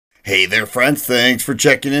Hey there, friends. Thanks for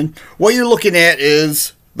checking in. What you're looking at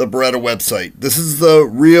is the Beretta website. This is the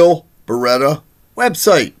real Beretta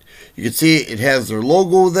website. You can see it has their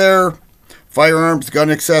logo there, firearms, gun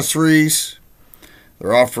accessories.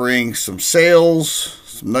 They're offering some sales,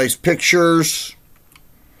 some nice pictures.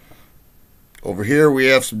 Over here we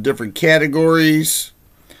have some different categories,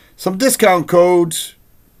 some discount codes,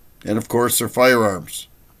 and of course their firearms.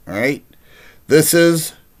 All right. This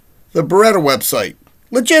is the Beretta website.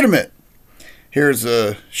 Legitimate. Here's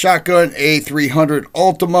a shotgun A300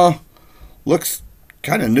 Ultima. Looks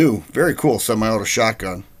kind of new. Very cool semi-auto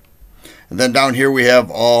shotgun. And then down here we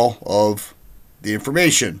have all of the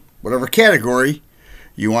information. Whatever category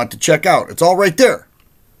you want to check out. It's all right there.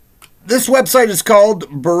 This website is called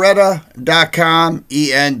Beretta.com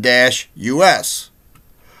EN-US.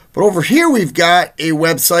 But over here we've got a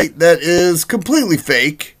website that is completely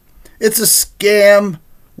fake. It's a scam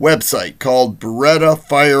website called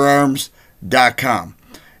BerettaFirearms.com.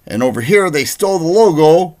 And over here they stole the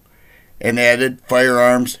logo and added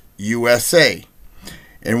Firearms USA.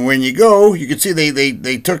 And when you go, you can see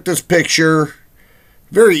they took this picture.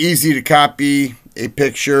 Very easy to copy a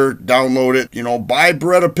picture, download it. You know, buy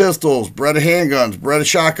Beretta pistols, Beretta handguns, Beretta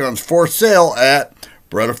shotguns for sale at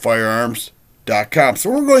BerettaFirearms.com. So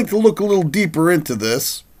we're going to look a little deeper into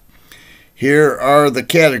this. Here are the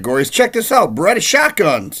categories. Check this out, Beretta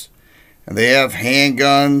shotguns. And they have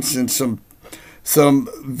handguns and some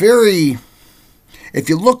very, if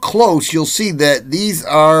you look close, you'll see that these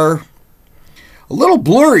are a little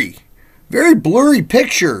blurry. Very blurry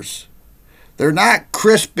pictures. They're not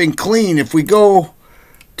crisp and clean. If we go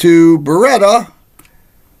to Beretta,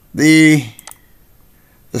 the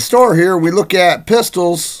store here, we look at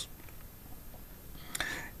pistols,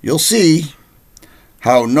 you'll see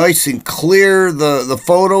how nice and clear the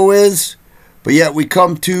photo is, but yet we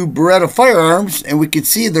come to Beretta Firearms and we can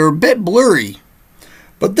see they're a bit blurry.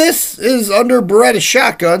 But this is under Beretta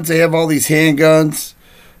shotguns. They have all these handguns,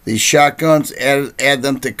 these shotguns, add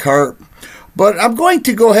them to cart. But I'm going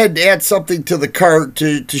to go ahead and add something to the cart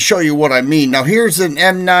to show you what I mean. Now here's an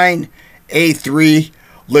M9A3,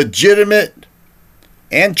 legitimate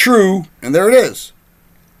and true, and there it is.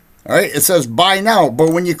 All right, it says buy now,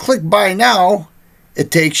 but when you click buy now, it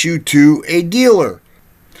takes you to a dealer.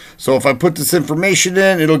 So if I put this information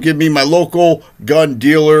in, it'll give me my local gun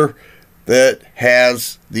dealer that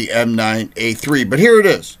has the M9A3. But here it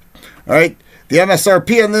is. All right, the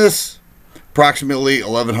MSRP on this, approximately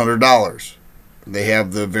 $1,100. They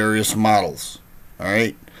have the various models. All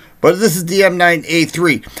right, but this is the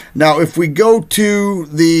M9A3. Now if we go to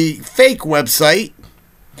the fake website,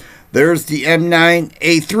 there's the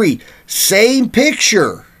M9A3. Same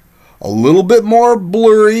picture. A little bit more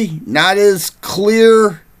blurry, not as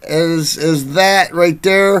clear as that right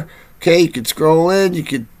there. Okay, you can scroll in, you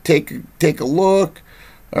can take a look.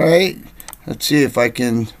 All right, let's see if I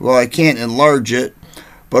can, well, I can't enlarge it,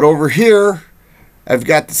 but over here I've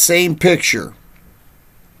got the same picture,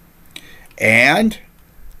 and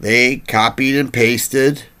they copied and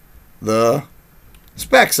pasted the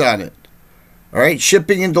specs on it. All right,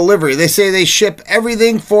 shipping and delivery. They say they ship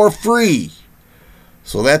everything for free.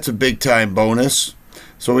 So that's a big time bonus.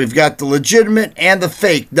 So we've got the legitimate and the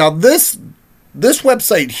fake. Now this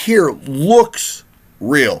website here looks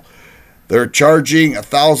real. They're charging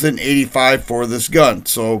 $1,085 for this gun.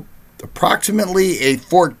 So approximately a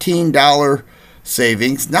 $14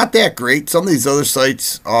 savings. Not that great. Some of these other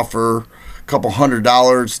sites offer a couple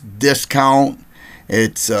 $100 discount.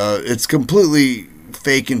 It's completely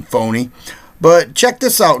fake and phony. But check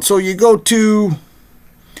this out. So you go to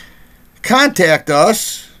contact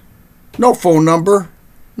us, no phone number,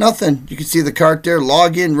 nothing. You can see the cart there,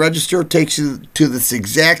 log in, register, takes you to this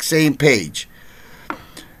exact same page.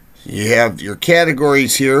 You have your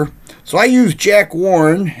categories here. So I use Jack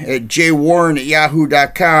Warren at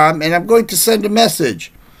jwarren@yahoo.com, and I'm going to send a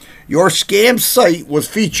message. Your scam site was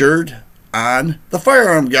featured on the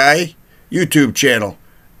Firearm Guy YouTube channel.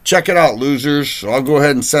 Check it out, losers. So I'll go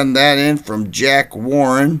ahead and send that in from Jack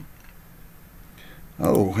Warren.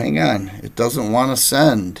 Oh, hang on. It doesn't want to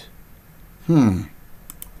send.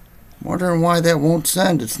 Wondering why that won't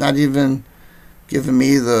send. It's not even giving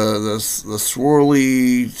me the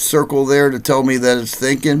swirly circle there to tell me that it's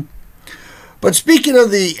thinking. But speaking of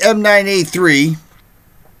the M9A3,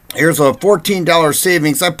 here's a $14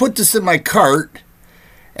 savings. I put this in my cart,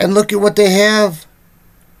 and look at what they have.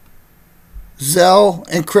 Zelle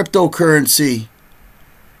and cryptocurrency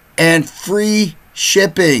and free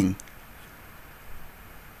shipping.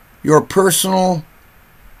 Your personal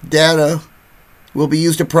data will be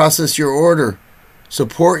used to process your order.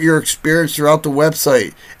 support your experience throughout the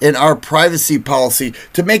website and our privacy policy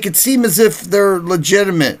to make it seem as if they're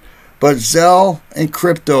legitimate. But Zelle and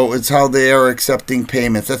crypto is how they are accepting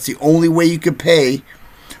payments. That's the only way you can pay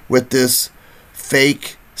with this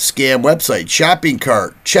fake scam website. Shopping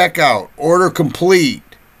cart, checkout, order complete,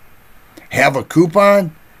 have a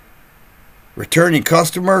coupon, returning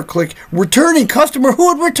customer, click returning customer. Who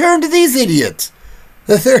would return to these idiots?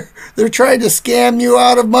 They're trying to scam you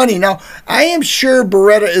out of money. Now, I am sure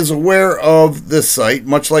Beretta is aware of this site,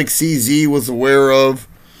 much like CZ was aware of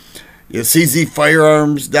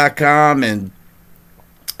CZFirearms.com and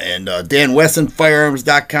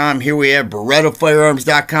DanWessonFirearms.com. Here we have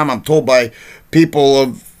BerettaFirearms.com. I'm told by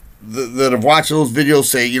people that have watched those videos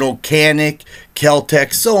say, Canic,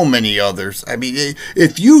 Keltec, so many others. I mean,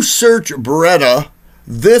 if you search Beretta,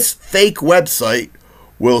 this fake website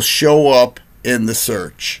will show up in the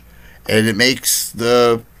search, and it makes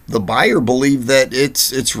the buyer believe that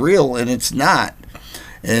it's real, and it's not.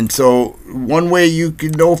 And so one way you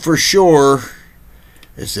can know for sure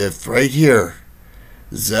is if right here,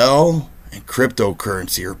 Zelle and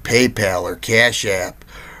cryptocurrency or PayPal or Cash App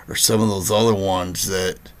or some of those other ones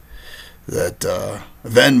that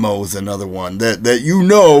Venmo is another one that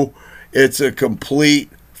it's a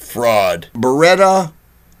complete fraud. Beretta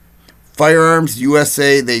Firearms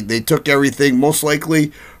USA, they took everything most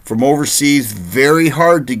likely from overseas. Very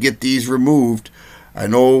hard to get these removed. I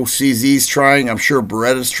know CZ's trying. I'm sure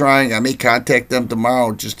Beretta's trying. I may contact them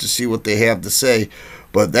tomorrow just to see what they have to say.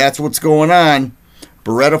 But that's what's going on.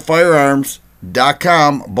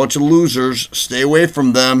 BerettaFirearms.com. A bunch of losers. Stay away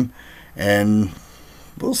from them. And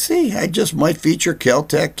we'll see. I just might feature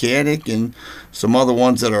Keltec, Canic, and some other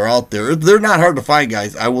ones that are out there. They're not hard to find,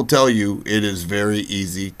 guys. I will tell you, it is very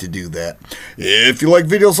easy to do that. If you like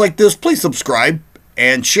videos like this, please subscribe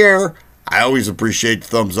and share. I always appreciate the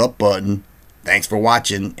thumbs up button. Thanks for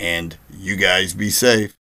watching, and you guys be safe.